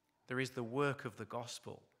 There is the work of the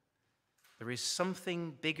gospel. There is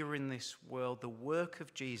something bigger in this world, the work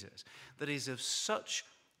of Jesus, that is of such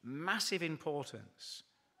massive importance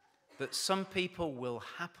that some people will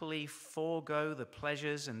happily forego the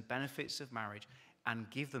pleasures and benefits of marriage and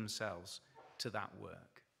give themselves to that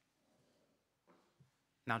work.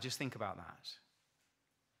 Now just think about that.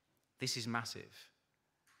 This is massive.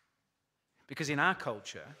 Because in our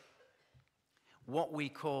culture, what we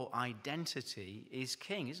call identity is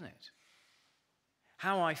king, isn't it?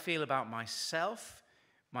 How I feel about myself,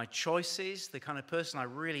 my choices, the kind of person I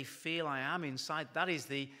really feel I am inside, that is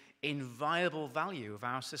the inviolable value of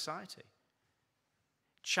our society.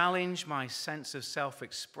 Challenge my sense of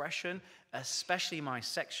self-expression, especially my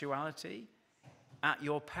sexuality, at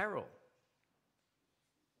your peril.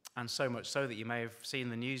 And so much so that you may have seen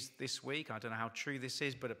the news this week. I don't know how true this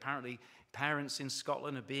is, but apparently parents in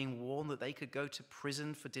Scotland are being warned that they could go to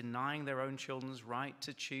prison for denying their own children's right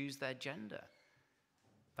to choose their gender.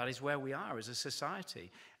 That is where we are as a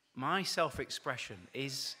society. My self-expression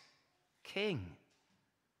is king.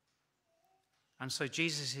 And so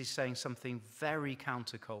Jesus is saying something very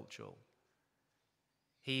countercultural.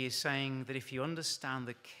 He is saying that if you understand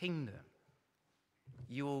the kingdom,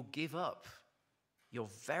 you will give up your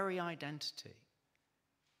very identity.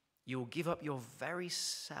 You will give up your very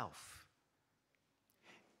self.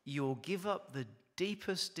 You will give up the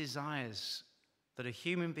deepest desires that a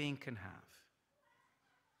human being can have.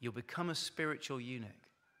 You'll become a spiritual eunuch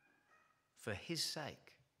for his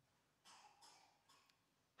sake.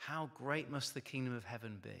 How great must the kingdom of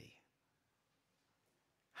heaven be?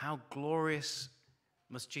 How glorious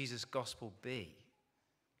must Jesus' gospel be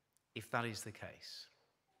if that is the case?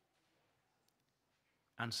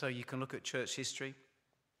 And so you can look at church history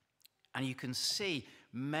and you can see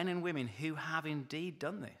men and women who have indeed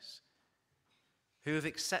done this, who have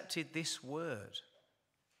accepted this word,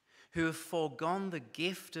 who have foregone the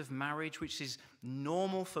gift of marriage, which is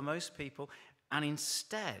normal for most people, and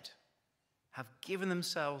instead have given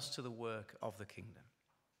themselves to the work of the kingdom.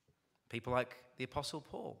 People like the Apostle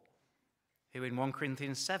Paul, who in 1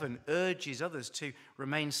 Corinthians 7 urges others to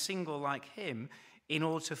remain single like him in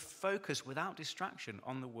order to focus without distraction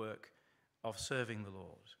on the work of serving the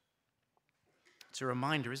Lord. It's a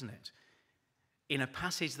reminder, isn't it? In a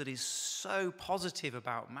passage that is so positive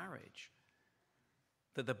about marriage,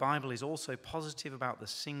 that the Bible is also positive about the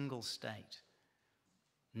single state.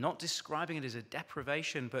 Not describing it as a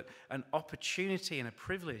deprivation, but an opportunity and a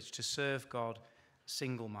privilege to serve God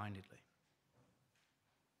single-mindedly.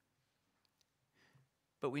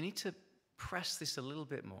 But we need to press this a little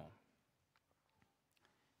bit more.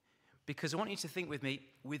 Because I want you to think with me,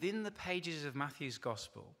 within the pages of Matthew's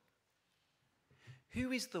Gospel,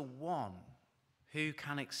 who is the one who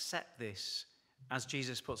can accept this, as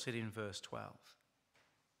Jesus puts it in verse 12?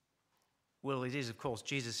 Well, it is, of course,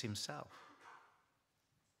 Jesus himself.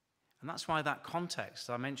 And that's why that context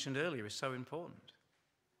I mentioned earlier is so important.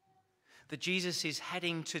 That Jesus is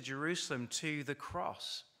heading to Jerusalem, to the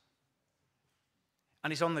cross.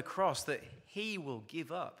 And it's on the cross that he will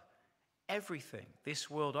give up everything this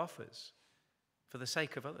world offers for the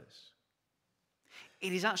sake of others.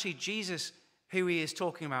 It is actually Jesus who he is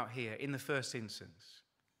talking about here in the first instance.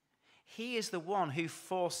 He is the one who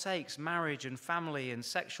forsakes marriage and family and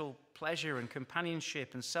sexual pleasure and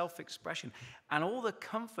companionship and self-expression and all the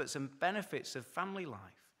comforts and benefits of family life.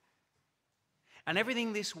 And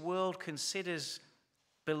everything this world considers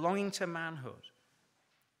belonging to manhood.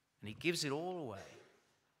 And he gives it all away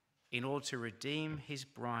in order to redeem his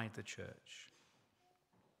bride, the church.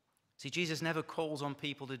 See, Jesus never calls on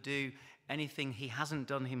people to do anything he hasn't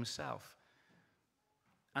done himself.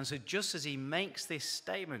 And so just as he makes this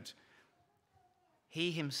statement,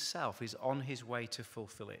 he himself is on his way to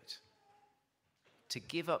fulfill it to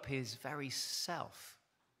give up his very self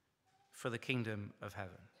for the kingdom of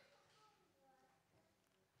heaven.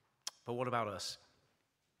 But what about us?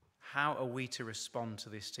 How are we to respond to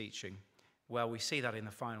this teaching? Well, we see that in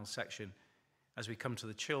the final section as we come to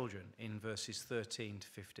the children in verses 13 to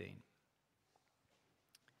 15.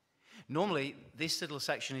 Normally, this little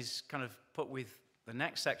section is kind of put with the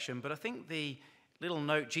next section, but I think the little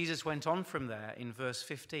note Jesus went on from there in verse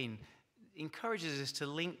 15 encourages us to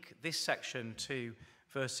link this section to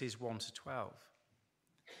verses 1 to 12.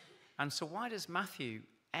 And so why does Matthew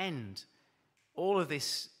end all of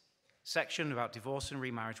this section about divorce and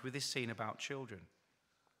remarriage with this scene about children?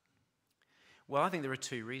 Well, I think there are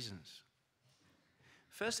two reasons.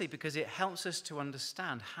 Firstly, because it helps us to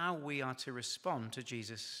understand how we are to respond to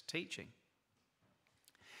Jesus' teaching.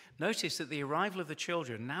 Notice that the arrival of the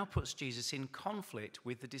children now puts Jesus in conflict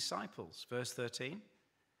with the disciples. Verse 13.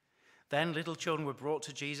 Then little children were brought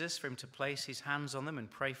to Jesus for him to place his hands on them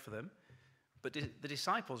and pray for them. But the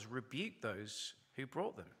disciples rebuked those who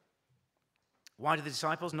brought them. Why do the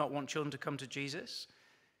disciples not want children to come to Jesus?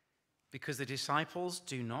 Because the disciples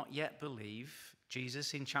do not yet believe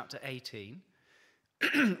Jesus in chapter 18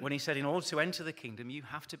 when he said, in order to enter the kingdom, you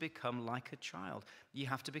have to become like a child. You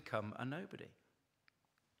have to become a nobody.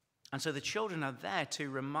 And so the children are there to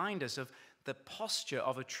remind us of the posture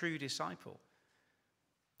of a true disciple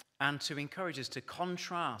and to encourage us to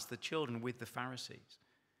contrast the children with the Pharisees.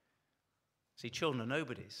 See, children are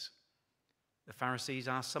nobodies. The Pharisees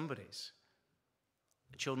are somebodies.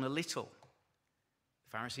 The children are little.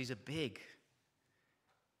 The Pharisees are big.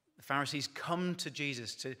 The Pharisees come to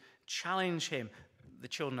Jesus to challenge him. The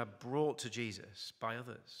children are brought to Jesus by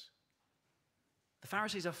others. The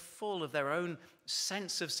Pharisees are full of their own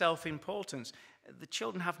sense of self-importance. The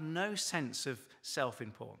children have no sense of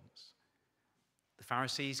self-importance. The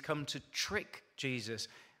Pharisees come to trick Jesus.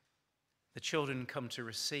 The children come to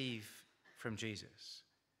receive from Jesus,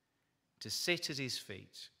 to sit at his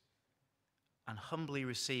feet and humbly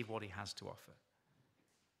receive what he has to offer.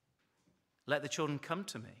 Let the children come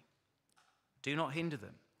to me. Do not hinder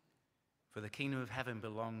them, for the kingdom of heaven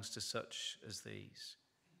belongs to such as these.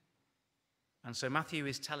 And so Matthew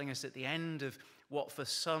is telling us at the end of what for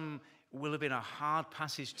some will have been a hard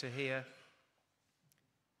passage to hear,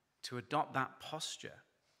 to adopt that posture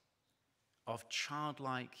of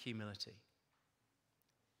childlike humility.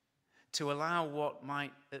 To allow what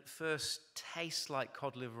might at first taste like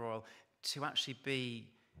cod liver oil to actually be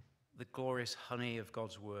the glorious honey of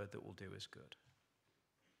God's word that will do us good.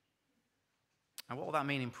 And what will that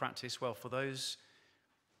mean in practice? Well, for those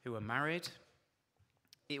who are married,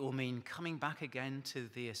 it will mean coming back again to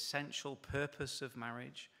the essential purpose of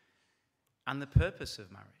marriage and the purpose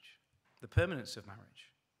of marriage, the permanence of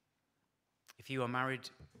marriage. If you are married,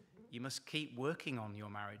 you must keep working on your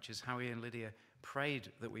marriage, as Howie and Lydia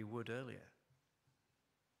prayed that we would earlier.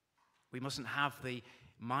 We mustn't have the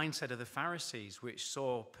mindset of the Pharisees, which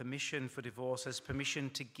saw permission for divorce as permission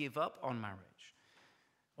to give up on marriage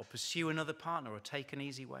or pursue another partner or take an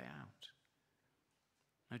easy way out.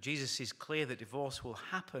 Now, Jesus is clear that divorce will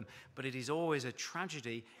happen, but it is always a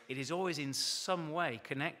tragedy. It is always in some way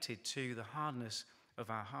connected to the hardness of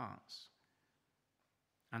our hearts.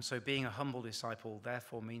 And so being a humble disciple,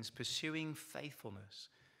 therefore, means pursuing faithfulness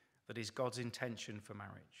that is God's intention for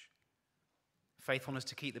marriage. Faithfulness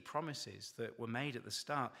to keep the promises that were made at the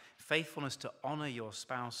start. Faithfulness to honor your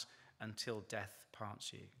spouse until death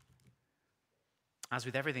parts you. As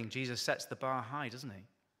with everything, Jesus sets the bar high, doesn't he?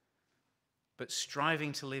 But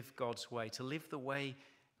striving to live God's way, to live the way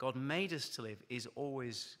God made us to live, is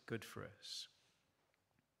always good for us.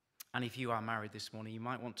 And if you are married this morning, you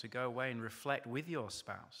might want to go away and reflect with your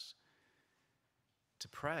spouse, to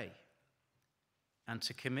pray, and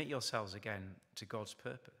to commit yourselves again to God's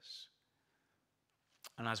purpose.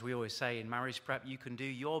 And as we always say in marriage prep, you can do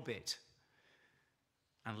your bit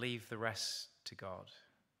and leave the rest to God.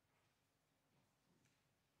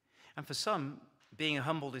 And for some, being a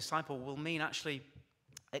humble disciple will mean actually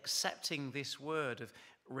accepting this word of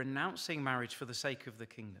renouncing marriage for the sake of the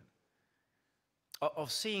kingdom,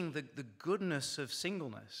 of seeing the goodness of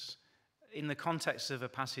singleness in the context of a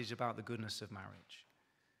passage about the goodness of marriage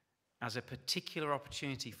as a particular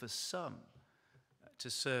opportunity for some to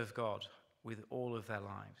serve God with all of their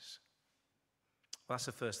lives. Well, that's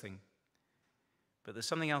the first thing. But there's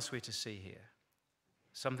something else we're to see here,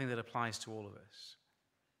 something that applies to all of us.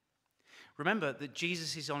 Remember that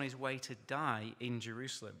Jesus is on his way to die in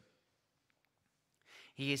Jerusalem.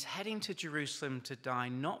 He is heading to Jerusalem to die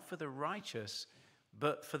not for the righteous,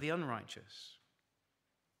 but for the unrighteous.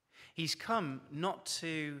 He's come not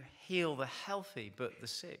to heal the healthy, but the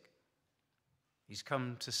sick. He's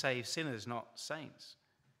come to save sinners, not saints.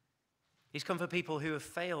 He's come for people who have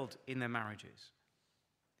failed in their marriages,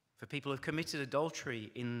 for people who have committed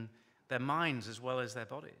adultery in their minds as well as their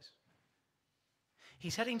bodies.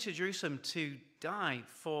 He's heading to Jerusalem to die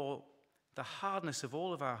for the hardness of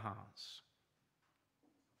all of our hearts,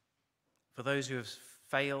 for those who have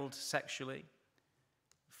failed sexually,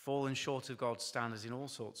 fallen short of God's standards in all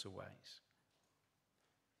sorts of ways.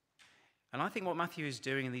 And I think what Matthew is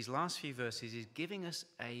doing in these last few verses is giving us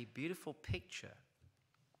a beautiful picture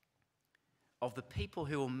of the people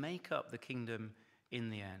who will make up the kingdom in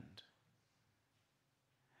the end.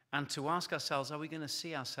 And to ask ourselves, are we going to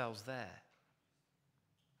see ourselves there?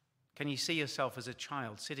 Can you see yourself as a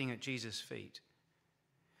child sitting at Jesus' feet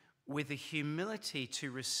with the humility to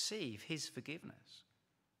receive his forgiveness?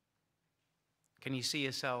 Can you see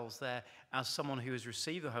yourselves there as someone who has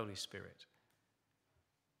received the Holy Spirit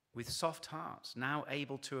with soft hearts, now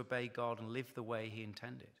able to obey God and live the way he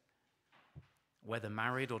intended? Whether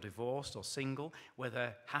married or divorced or single,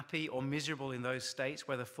 whether happy or miserable in those states,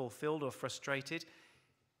 whether fulfilled or frustrated,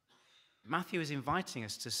 Matthew is inviting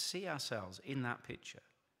us to see ourselves in that picture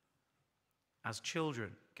as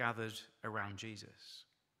children gathered around Jesus.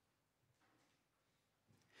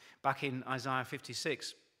 Back in Isaiah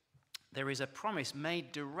 56, there is a promise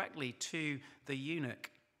made directly to the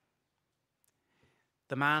eunuch,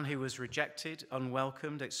 the man who was rejected,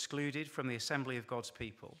 unwelcomed, excluded from the assembly of God's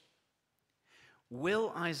people.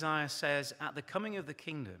 Will, Isaiah says, at the coming of the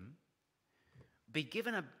kingdom, be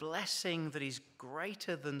given a blessing that is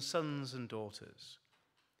greater than sons and daughters,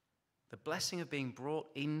 the blessing of being brought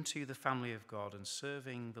into the family of God and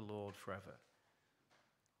serving the Lord forever.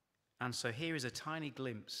 And so here is a tiny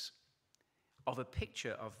glimpse of a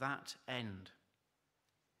picture of that end,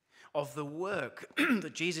 of the work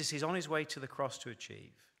that Jesus is on his way to the cross to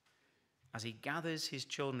achieve as he gathers his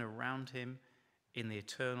children around him in the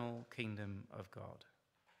eternal kingdom of God.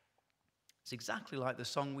 It's exactly like the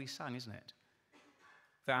song we sang, isn't it?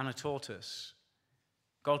 That Anna taught us.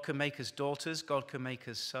 God can make us daughters, God can make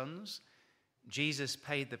us sons. Jesus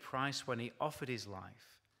paid the price when he offered his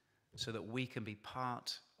life so that we can be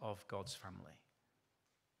part of God's family.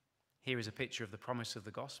 Here is a picture of the promise of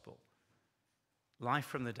the gospel. Life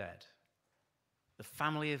from the dead. The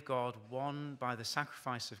family of God won by the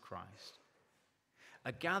sacrifice of Christ.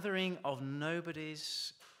 A gathering of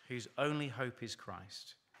nobodies whose only hope is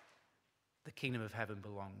Christ. The kingdom of heaven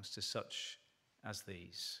belongs to such as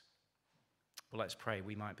these. Well, let's pray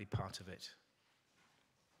we might be part of it.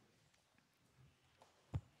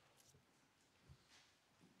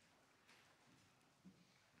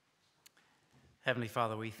 Heavenly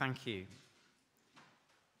Father, we thank you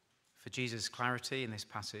for Jesus' clarity in this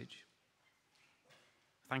passage.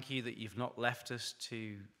 Thank you that you've not left us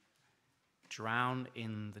to drown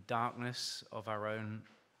in the darkness of our own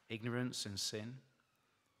ignorance and sin.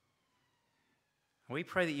 We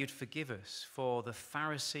pray that you'd forgive us for the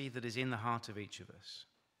Pharisee that is in the heart of each of us,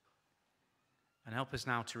 and help us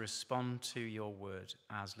now to respond to your word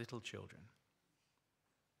as little children.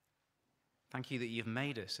 Thank you that you've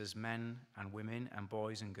made us as men and women and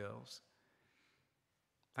boys and girls.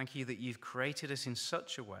 Thank you that you've created us in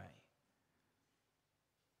such a way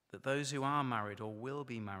that those who are married or will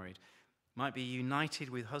be married might be united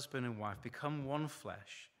with husband and wife, become one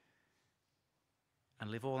flesh, and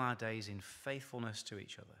live all our days in faithfulness to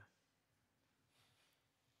each other.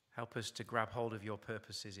 Help us to grab hold of your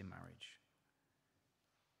purposes in marriage.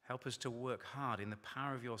 Help us to work hard in the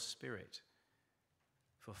power of your Spirit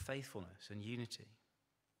for faithfulness and unity.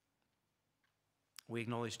 We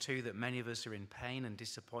acknowledge too that many of us are in pain and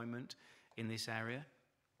disappointment in this area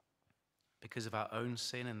because of our own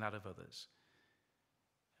sin and that of others.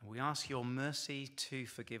 And we ask your mercy to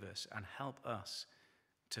forgive us and help us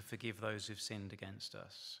to forgive those who've sinned against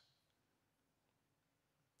us.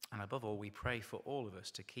 And above all, we pray for all of us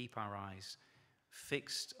to keep our eyes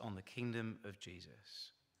fixed on the kingdom of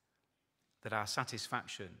Jesus, that our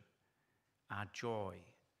satisfaction, our joy,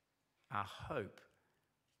 our hope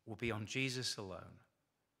will be on Jesus alone,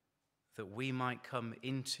 that we might come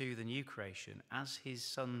into the new creation as his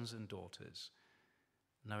sons and daughters,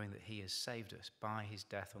 knowing that he has saved us by his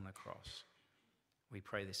death on the cross. We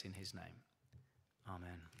pray this in his name.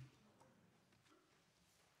 Amen.